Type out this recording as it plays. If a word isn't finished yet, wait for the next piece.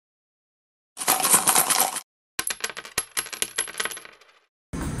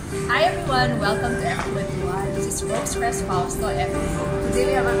Hi everyone, welcome to FQwentuhan. This is Rose Fausto, FQ. Today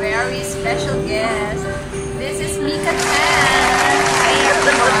we have a very special guest. This is Mica Tan. Hi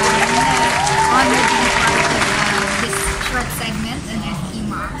everyone. Honored to be part of this short segment on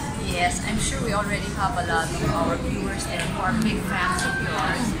FQma. Yes, I'm sure we already have a lot of our viewers there who are big fans of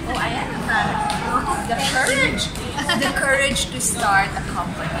yours. Oh, I am a fan of yours. The courage to start a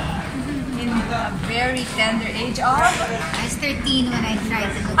company in a very tender age of... I was 13 when I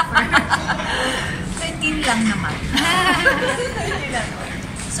tried to look for her. 13 lang naman.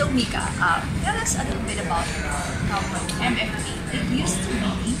 So Mica, tell us a little bit about your company, MFT. It used to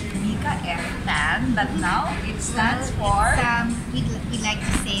be Mica F, but now it stands for... we like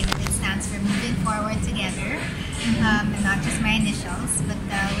to say that it stands for Moving Forward Together. And not just my initials, but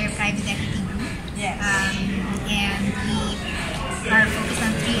we're a private equity group. Yes. And we are focused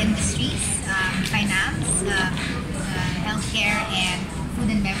on 3 industries: finance, healthcare, and food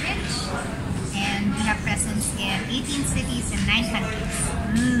and beverage. And we have presence in 18 cities and 9 countries.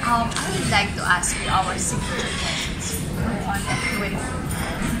 I would like to ask you our signature questions on FQwentuhan.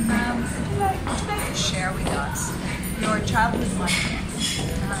 Would you like to share with us your childhood money memories?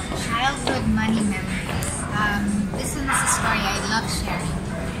 Childhood money memories. This is a story I love sharing.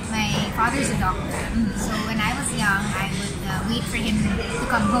 My father's a doctor, so when I was young, I would wait for him to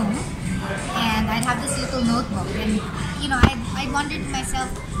come home, and I'd have this little notebook, and I'd wonder to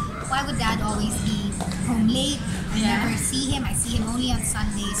myself, why would Dad always be home late? I never see him. I see him only on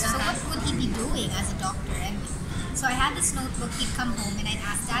Sundays. So what would he be doing as a doctor? And so I had this notebook. He'd come home, and I'd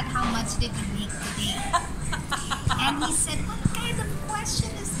ask Dad, how much did he make today? And he said, what kind of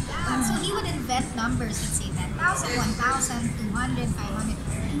question is that? So he would invent numbers. He'd say 10,000, 1,000, 200, 500.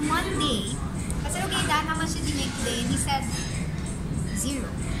 And one day, I said, okay, Dad, how much did you make today? And he said, 0.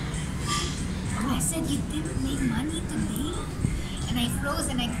 And I said, you didn't make money today? And I froze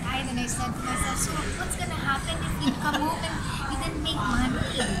and I cried and I said to myself, so what's going to happen if you come home and you didn't make money?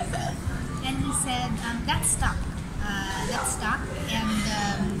 And he said, that's stuck. That's stuck. And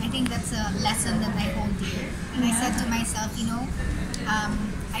I think that's a lesson that I hold dear. And I said to myself,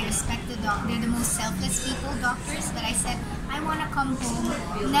 I respect the doctor. They're the most selfless people, doctors. But I said, I want to come home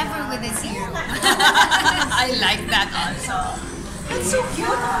never with a 0. I like that also. That's so cute.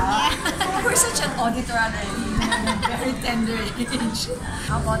 Yeah. We're such an auditor at a very tender age.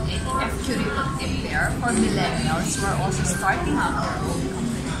 How about any FQripot tip there for millennials who are also starting out their own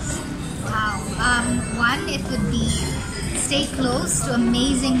companies? Wow. One, it would be stay close to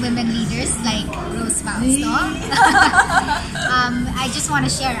amazing women leaders like Rose Fausto. I just want to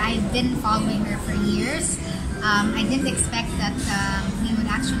share, I've been following her for years. I didn't expect that we would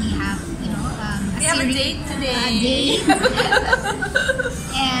actually have, a date today. A date.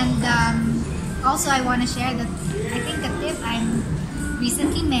 And also I want to share that I think the tip, I'm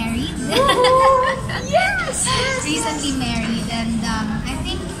recently married. Yes! Recently married, and I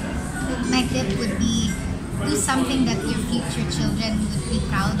think my tip would be do something that your future children would be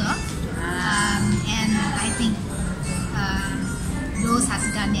proud of. And I think Rose has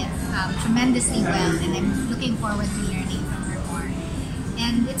done it tremendously well, and I'm looking forward to learning from her more.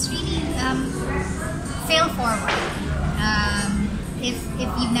 And it's really fail forward. If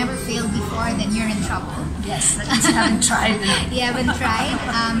you've never failed before, then you're in trouble. Yes, that means you haven't tried. You haven't tried.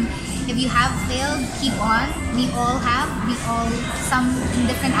 If you have failed, keep on. We all have. We all, some in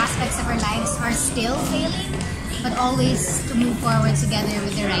different aspects of our lives, are still failing, but always to move forward together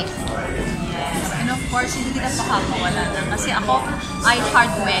with the right foot. Yes, and of course, hindi kita makakawala na. Kasi ako, I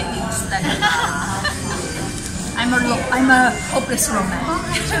heart weddings talaga. I'm a hopeless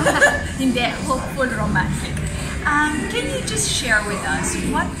romantic. Hindi, hopeful romantic. Can you just share with us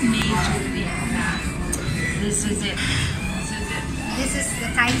what made you think that this is it? This is the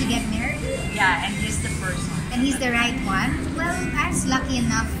time to get married? Yeah, and he's the person. And he's the right one? Well, I was lucky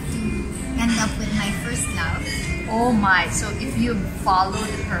enough to end up with my first love. Oh my, so if you've followed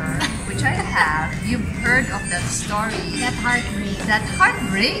her, which I have, you've heard of that story. That heartbreak. That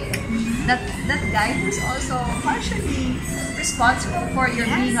heartbreak? That guy who's also partially responsible for your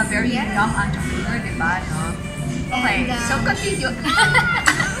being a very young entrepreneur, diba? No? Okay, and, so continue.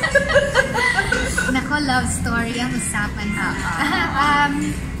 Nako, love story ang usapan ha.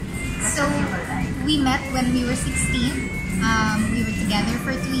 So, we met when we were 16. We were together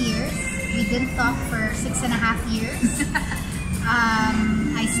for 2 years. We didn't talk for 6.5 years.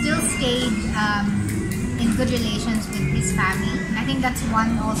 I still stayed in good relations with his family. And I think that's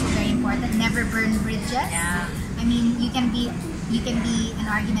one also very important. Never burn bridges. Yeah. I mean, you can be in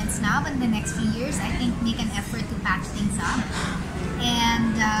arguments now, but in the next few years, I think make an effort to patch things up.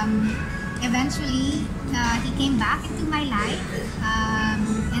 And eventually, he came back into my life,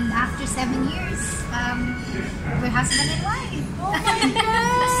 and after 7 years, we're husband and wife. Oh my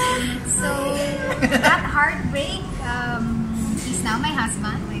God! So that heartbreak, he's now my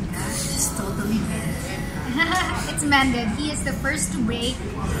husband. My gosh, It's totally mended. it's mended. He is the first to break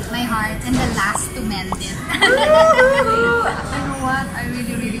my heart and the last to mend it. You know what? I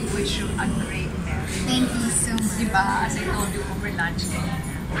really, really wish you a great marriage. Thank you so much. Diba? As I told you over lunch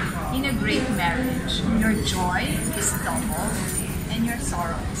kanina, in a great marriage, your joy is double and your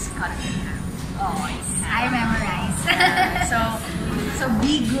sorrow is cut in half. Oh, it's I memorize. so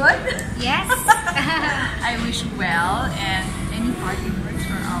be good. Yes. I wish you well, and any parting words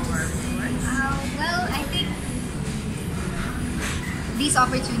for our viewers? Well, I think these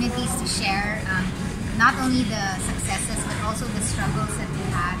opportunities to share not only the successes but also the struggles that we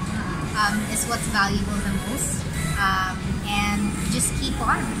had is what's valuable the most. And just keep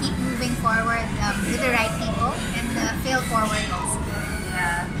moving forward with the right people and fail forward also.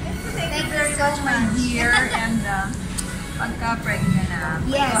 Yeah. Thank you very so much, my much. dear. And pagka-pregnant na,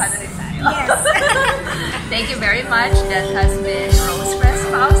 Yes. kwentuhan na rin tayo. Yes. Thank you very much. That has been Rose Press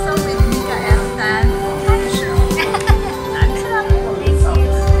Fausto with